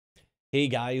Hey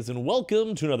guys, and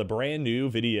welcome to another brand new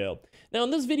video. Now, in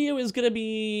this video is gonna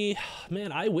be,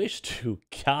 man, I wish to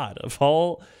God of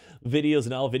all videos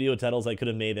and all video titles I could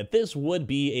have made that this would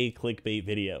be a clickbait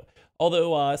video.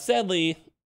 Although, sadly,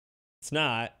 it's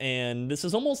not, and this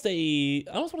is almost I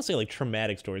almost want to say like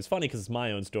traumatic story. It's funny because it's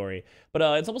my own story, but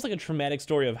it's almost like a traumatic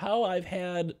story of how I've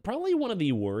had probably one of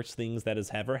the worst things that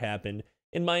has ever happened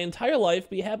in my entire life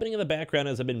be happening in the background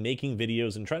as I've been making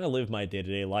videos and trying to live my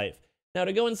day-to-day life. Now,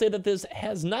 to go and say that this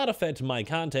has not affected my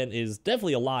content is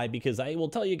definitely a lie, because I will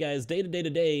tell you guys day to day to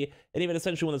day, and even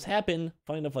essentially when this happened,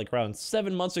 funny enough, like around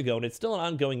 7 months ago, and it's still an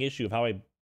ongoing issue of how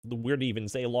weird to even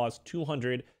say, lost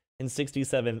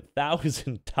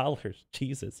 $267,000.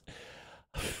 Jesus.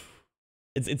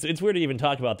 It's weird to even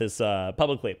talk about this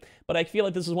publicly, but I feel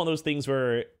like this is one of those things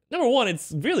where, number one,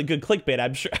 it's really good clickbait,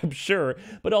 I'm sure,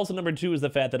 but also number two is the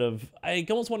fact that I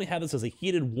almost want to have this as a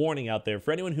heated warning out there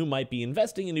for anyone who might be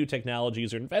investing in new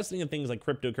technologies or investing in things like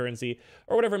cryptocurrency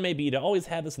or whatever it may be, to always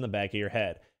have this in the back of your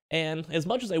head. And as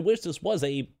much as I wish this was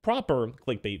a proper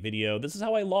clickbait video, this is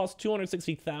how I lost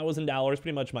 $260,000,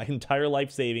 pretty much my entire life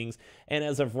savings, and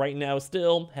as of right now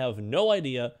still have no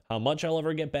idea how much I'll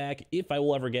ever get back, if I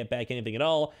will ever get back anything at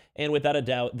all. And without a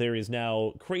doubt, there is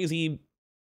now crazy,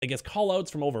 I guess,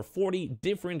 call-outs from over 40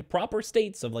 different proper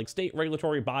states of like state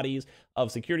regulatory bodies,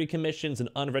 of security commissions and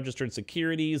unregistered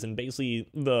securities, and basically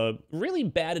the really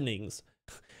bad innings,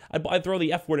 I'd throw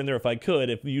the F word in there if I could,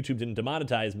 if YouTube didn't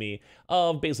demonetize me,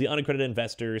 of basically unaccredited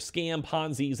investors, scam,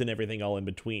 Ponzi's, and everything all in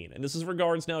between. And this is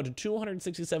regards now to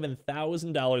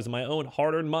 $267,000 of my own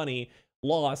hard-earned money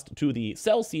lost to the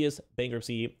Celsius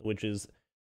bankruptcy, which is,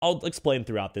 I'll explain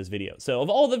throughout this video. So of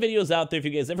all the videos out there, if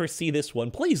you guys ever see this one,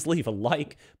 please leave a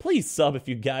like, please sub if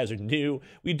you guys are new.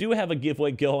 We do have a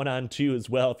giveaway going on too as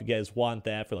well, if you guys want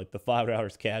that, for like the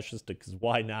 $5 cash, just because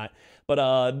why not?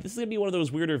 But this is gonna be one of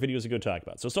those weirder videos to go talk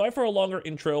about. So sorry for a longer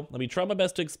intro. Let me try my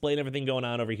best to explain everything going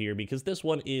on over here, because this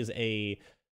one is a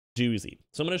doozy.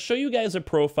 So I'm gonna show you guys a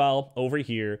profile over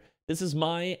here. This is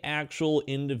my actual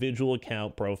individual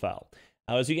account profile.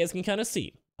 Now, as you guys can kind of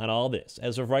see on all this,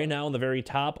 as of right now, on the very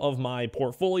top of my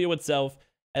portfolio itself,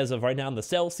 as of right now in the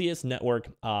Celsius network,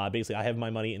 basically I have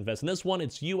my money invested in this one.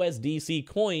 It's USDC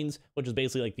coins, which is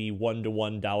basically like the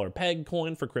 $1-to-$1 peg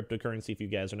coin for cryptocurrency, if you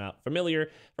guys are not familiar.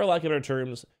 For lack of better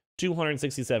terms,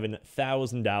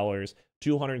 $267,000,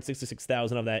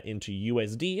 266,000 of that into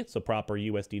USD, so proper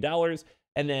USD dollars,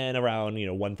 and then around,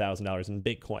 $1,000 in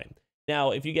Bitcoin.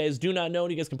 Now, if you guys do not know,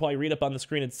 you guys can probably read up on the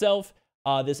screen itself.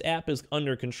 This app is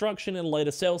under construction in light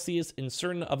of Celsius and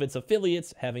certain of its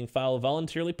affiliates having filed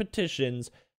voluntarily petitions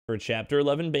for Chapter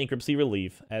 11 bankruptcy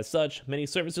relief. As such, many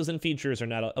services and features are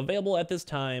not available at this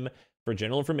time. For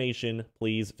general information,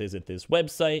 please visit this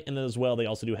website. And then as well, they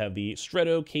also do have the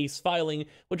Stretto case filing,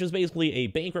 which is basically a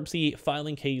bankruptcy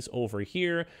filing case over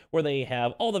here, where they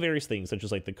have all the various things, such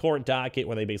as like the court docket,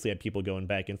 where they basically have people going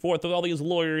back and forth with all these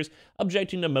lawyers,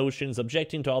 objecting to motions,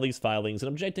 objecting to all these filings, and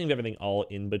objecting to everything all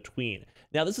in between.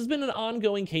 Now, this has been an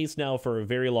ongoing case now for a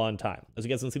very long time. As you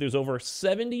guys can see, there's over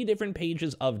 70 different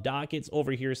pages of dockets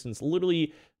over here since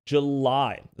literally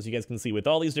July, as you guys can see, with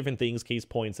all these different things, case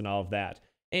points, and all of that.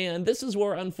 And this is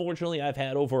where, unfortunately, I've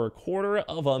had over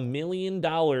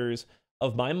 $250,000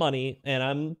 of my money, and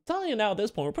I'm telling you now at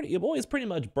this point, your boy's pretty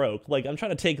much broke. Like, I'm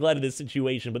trying to take light of this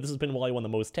situation, but this has been probably one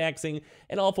of the most taxing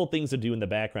and awful things to do in the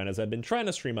background, as I've been trying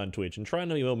to stream on Twitch and trying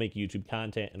to make YouTube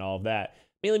content and all of that.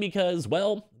 Mainly because,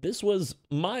 well, this was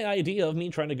my idea of me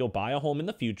trying to go buy a home in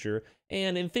the future,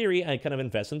 and in theory, I kind of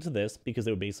invest into this because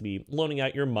it would basically be loaning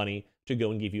out your money to go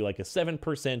and give you like a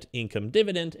 7% income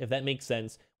dividend, if that makes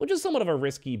sense, which is somewhat of a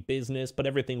risky business, but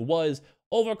everything was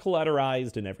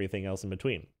over-collateralized and everything else in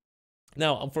between.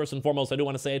 Now, first and foremost, I do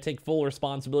want to say I take full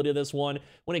responsibility of this one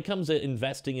when it comes to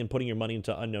investing and putting your money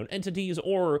into unknown entities,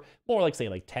 or more like, say,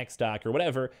 like tech stock or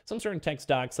whatever. Some certain tech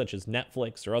stocks, such as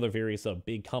Netflix or other various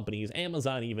big companies,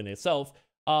 Amazon even itself,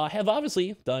 have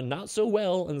obviously done not so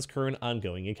well in this current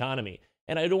ongoing economy.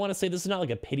 And I don't want to say this is not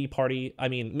like a pity party. I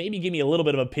mean, maybe give me a little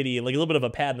bit of a pity, like a little bit of a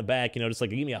pat in the back, just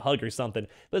like give me a hug or something.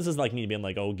 But this isn't like me being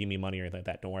like, oh, give me money or anything like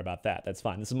that. Don't worry about that. That's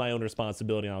fine. This is my own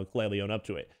responsibility, and I'll gladly own up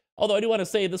to it. Although I do want to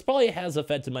say this probably has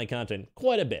affected my content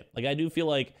quite a bit. Like, I do feel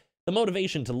like the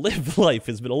motivation to live life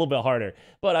has been a little bit harder,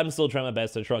 but I'm still trying my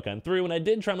best to truck on through, and I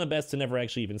did try my best to never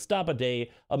actually even stop a day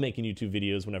of making YouTube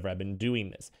videos whenever I've been doing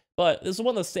this. But this is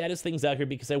one of the saddest things out here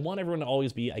because I want everyone to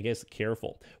always be, I guess,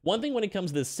 careful. One thing when it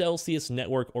comes to the Celsius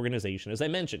Network organization, as I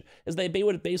mentioned, is that they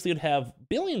would basically have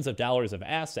billions of dollars of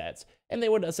assets, and they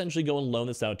would essentially go and loan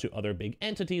this out to other big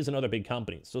entities and other big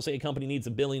companies. So say a company needs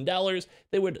 $1 billion,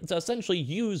 they would essentially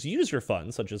use user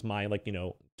funds, such as my, like,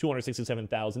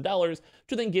 $267,000,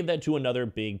 to then give that to another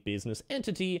big business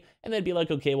entity, and they'd be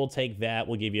like, okay, we'll take that,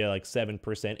 we'll give you like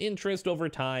 7% interest over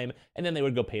time, and then they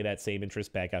would go pay that same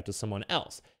interest back out to someone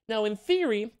else. Now, in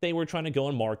theory, they were trying to go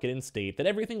and market and state that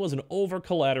everything was an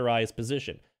over-collateralized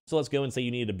position. So let's go and say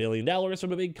you need $1 billion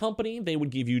from a big company. They would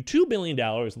give you $2 billion,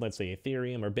 let's say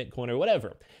Ethereum or Bitcoin or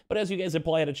whatever. But as you guys have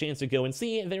probably had a chance to go and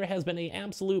see, there has been an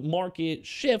absolute market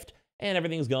shift, and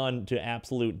everything's gone to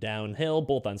absolute downhill,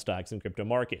 both on stocks and crypto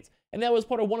markets. And that was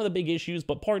part of one of the big issues,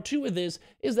 but part two of this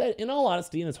is that, in all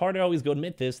honesty, and it's hard to always go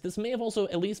admit this may have also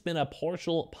at least been a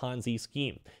partial Ponzi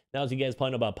scheme. Now, as you guys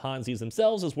probably know about Ponzi's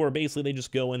themselves, is where basically they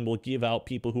just go and will give out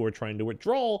people who are trying to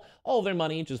withdraw all their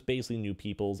money, just basically new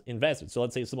people's investments. So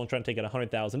let's say someone's trying to take out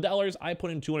 $100,000, I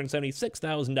put in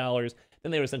 $276,000,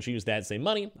 then they would essentially use that same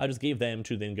money. I just gave them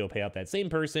to then go pay out that same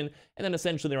person, and then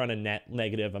essentially they're on a net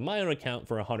negative on my own account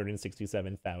for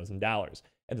 $167,000.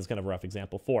 And this is kind of a rough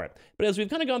example for it. But as we've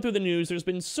kind of gone through the news, there's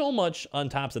been so much on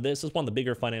top of this. It's one of the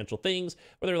bigger financial things,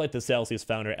 where they're like the Celsius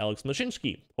founder, Alex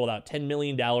Mashinsky, pulled out $10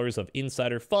 million of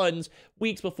insider funds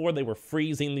weeks before they were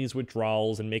freezing these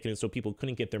withdrawals and making it so people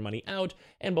couldn't get their money out,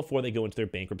 and before they go into their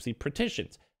bankruptcy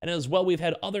petitions. And as well, we've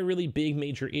had other really big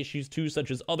major issues too,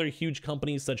 such as other huge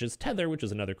companies such as Tether, which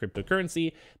is another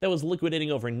cryptocurrency, that was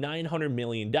liquidating over $900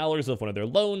 million of one of their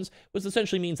loans, which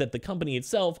essentially means that the company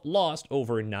itself lost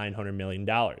over $900 million.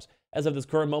 As of this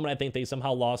current moment, I think they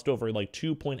somehow lost over like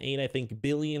 2.8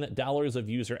 billion of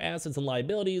user assets and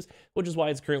liabilities, which is why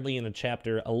it's currently in a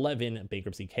Chapter 11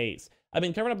 bankruptcy case. I've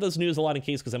been covering up this news a lot in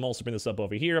case because I'm also bringing this up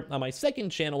over here on my second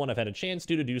channel when I've had a chance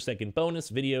to do second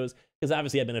bonus videos, because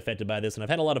obviously I've been affected by this, and I've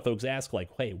had a lot of folks ask like,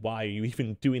 hey, why are you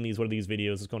even doing these? What are these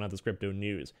videos that's going on this crypto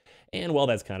news? And well,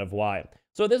 that's kind of why.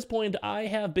 So at this point, I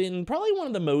have been probably one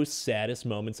of the most saddest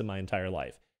moments in my entire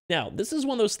life. Now, this is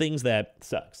one of those things that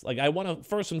sucks. Like, I want to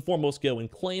first and foremost go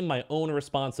and claim my own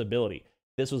responsibility.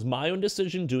 This was my own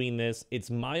decision doing this. It's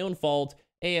my own fault.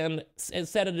 And as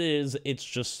sad as it is,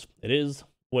 it is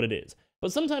what it is.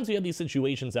 But sometimes you have these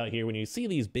situations out here when you see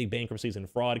these big bankruptcies and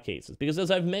fraud cases, because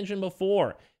as I've mentioned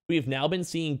before, we've now been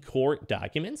seeing court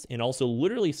documents and also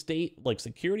literally state like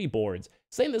security boards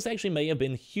saying this actually may have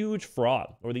been huge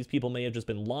fraud, or these people may have just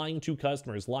been lying to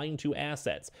customers, lying to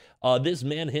assets. This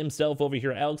man himself over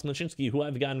here, Alex Mashinsky, who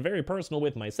I've gotten very personal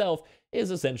with myself, is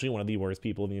essentially one of the worst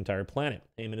people on the entire planet,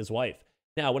 him and his wife.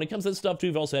 Now, when it comes to this stuff too,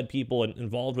 we've also had people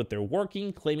involved with their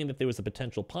working, claiming that there was a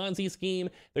potential Ponzi scheme.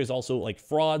 There's also like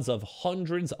frauds of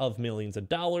hundreds of millions of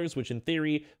dollars, which in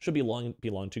theory should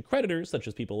belong to creditors, such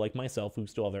as people like myself who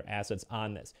still have their assets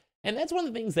on this. And that's one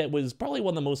of the things that was probably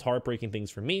one of the most heartbreaking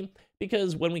things for me,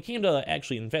 because when we came to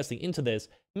actually investing into this,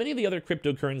 many of the other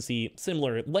cryptocurrency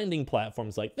similar lending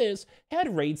platforms like this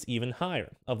had rates even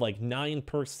higher, of like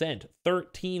 9%,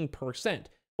 13%.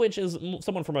 Which is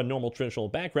someone from a normal traditional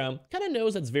background kind of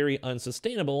knows that's very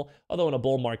unsustainable, although in a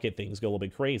bull market things go a little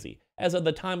bit crazy. As of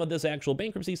the time of this actual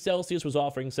bankruptcy, Celsius was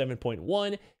offering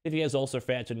 7.1. If you guys also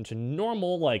factor into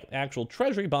normal like actual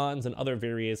treasury bonds and other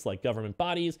various like government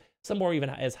bodies, some more even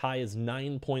as high as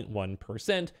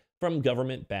 9.1% from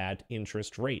government-backed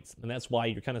interest rates. And that's why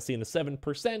you're kind of seeing the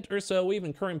 7% or so,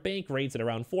 even current bank rates at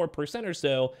around 4% or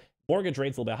so, mortgage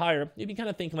rates a little bit higher. You'd be kind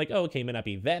of thinking like, oh, okay, may not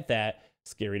be that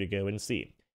scary to go and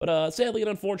see. But sadly and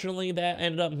unfortunately, that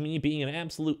ended up me being an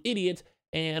absolute idiot,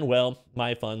 and well,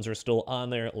 my funds are still on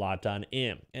there, locked on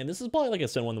in. And this is probably, like I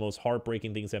said, one of the most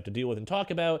heartbreaking things I have to deal with and talk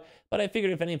about, but I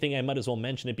figured if anything, I might as well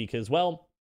mention it because, well,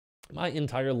 my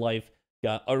entire life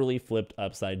got utterly flipped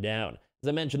upside down. As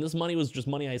I mentioned, this money was just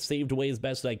money I saved away as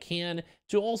best as I can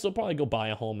to also probably go buy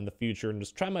a home in the future and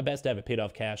just try my best to have it paid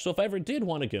off cash. So if I ever did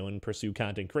want to go and pursue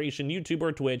content creation, YouTube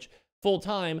or Twitch, full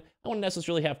time, I wouldn't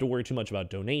necessarily have to worry too much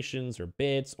about donations or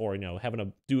bits or, having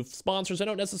to do sponsors I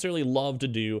don't necessarily love to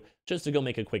do just to go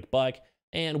make a quick buck.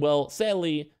 And well,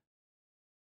 sadly,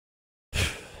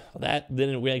 that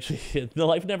didn't the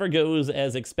life never goes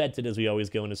as expected as we always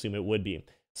go and assume it would be.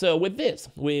 So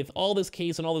with all this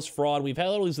case and all this fraud, we've had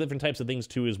all these different types of things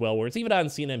too as well, where it's even on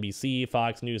CNBC,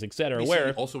 Fox News, etc.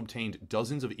 Where also obtained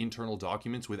dozens of internal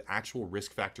documents with actual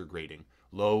risk factor grading,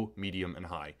 low, medium, and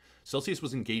high. Celsius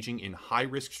was engaging in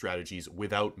high-risk strategies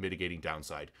without mitigating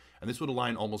downside, and this would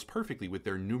align almost perfectly with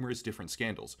their numerous different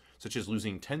scandals, such as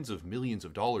losing tens of millions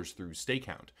of dollars through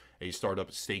Stakehound, a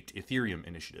startup staked Ethereum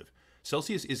initiative.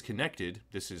 Celsius is connected,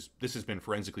 this has been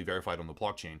forensically verified on the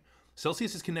blockchain,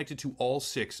 Celsius is connected to all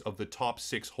 6 of the top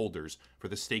 6 holders for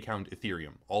the Stakehound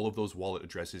Ethereum. All of those wallet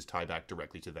addresses tie back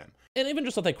directly to them. And even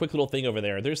just with that quick little thing over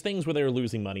there, there's things where they're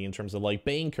losing money in terms of like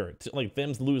Banker, like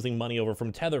them losing money over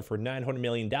from Tether for $900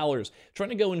 million, trying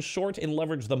to go in short and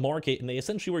leverage the market, and they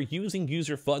essentially were using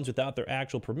user funds without their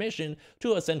actual permission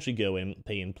to essentially go and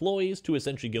pay employees, to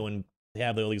essentially go and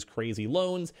have all these crazy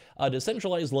loans,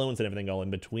 decentralized loans and everything all in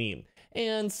between.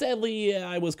 And sadly,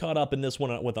 I was caught up in this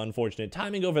one with unfortunate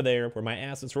timing over there, where my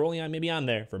assets were only maybe on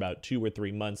there for about 2 or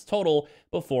 3 months total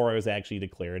before I was actually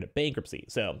declared bankruptcy.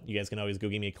 So you guys can always go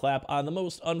give me a clap on the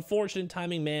most unfortunate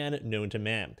timing man known to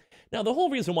man. Now, the whole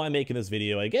reason why I'm making this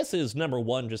video, I guess, is number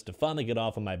one, just to finally get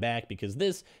off of my back, because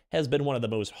this has been one of the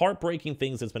most heartbreaking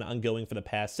things that's been ongoing for the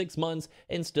past 6 months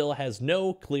and still has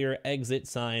no clear exit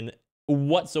sign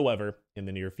whatsoever in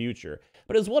the near future.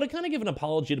 But as well to kind of give an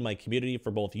apology to my community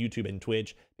for both YouTube and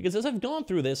Twitch, because as I've gone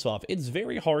through this off, it's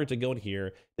very hard to go and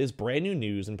hear this brand new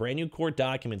news and brand new court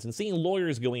documents and seeing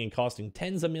lawyers going and costing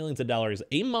tens of millions of dollars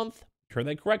a month, heard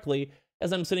that correctly,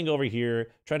 as I'm sitting over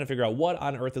here trying to figure out what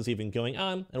on earth is even going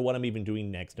on and what I'm even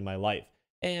doing next in my life.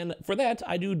 And for that,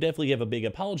 I do definitely give a big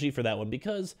apology for that one,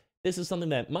 because this is something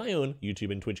that my own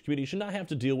YouTube and Twitch community should not have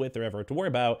to deal with or ever have to worry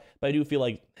about, but I do feel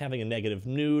like having a negative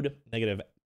mood, negative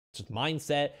just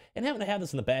mindset, and having to have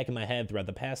this in the back of my head throughout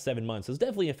the past 7 months has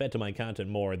definitely affected my content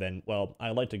more than, well, I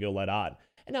like to go let on.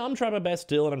 And now I'm trying my best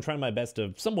still, and I'm trying my best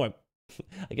to somewhat,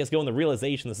 I guess, go in the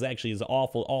realization this is actually an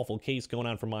awful, awful case going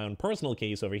on from my own personal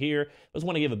case over here. I just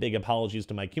want to give a big apologies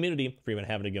to my community for even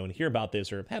having to go and hear about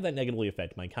this or have that negatively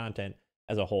affect my content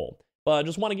as a whole. But I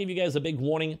just want to give you guys a big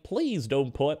warning. Please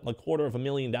don't put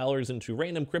 $250,000 into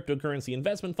random cryptocurrency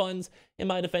investment funds. In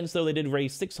my defense, though, they did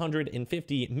raise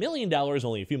 $650 million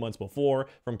only a few months before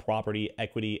from property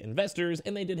equity investors,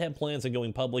 and they did have plans on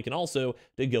going public and also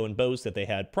to go and boast that they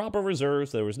had proper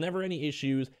reserves, there was never any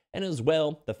issues, and as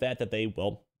well, the fact that they,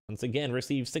 well, once again,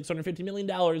 received $650 million,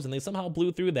 and they somehow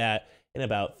blew through that in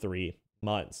about 3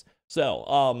 months.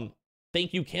 So,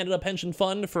 thank you, Canada Pension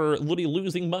Fund, for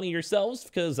losing money yourselves,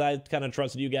 because I kind of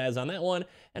trusted you guys on that one.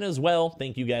 And as well,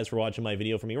 thank you guys for watching my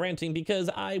video for me ranting, because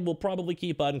I will probably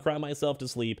keep on crying myself to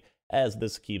sleep as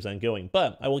this keeps on going.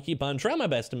 But I will keep on trying my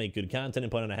best to make good content and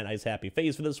put on a nice happy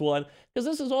face for this one, because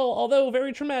this is all, although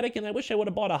very traumatic, and I wish I would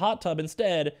have bought a hot tub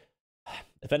instead.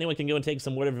 If anyone can go and take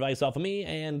some word of advice off of me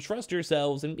and trust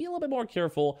yourselves and be a little bit more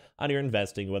careful on your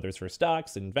investing, whether it's for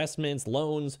stocks, investments,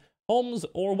 loans, homes,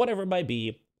 or whatever it might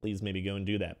be, please maybe go and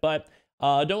do that. But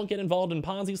don't get involved in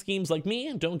Ponzi schemes like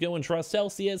me. Don't go and trust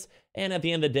Celsius. And at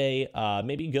the end of the day,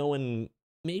 maybe go and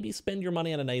maybe spend your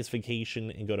money on a nice vacation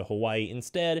and go to Hawaii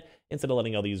instead of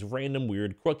letting all these random,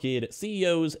 weird, crooked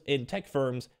CEOs and tech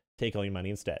firms take all your money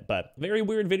instead. But very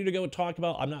weird video to go and talk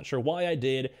about. I'm not sure why I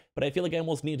did, but I feel like I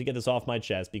almost need to get this off my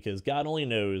chest, because God only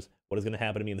knows what is going to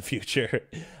happen to me in the future.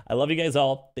 I love you guys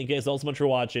all. Thank you guys all so much for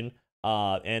watching.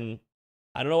 And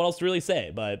I don't know what else to really say,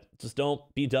 but just don't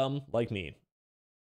be dumb like me.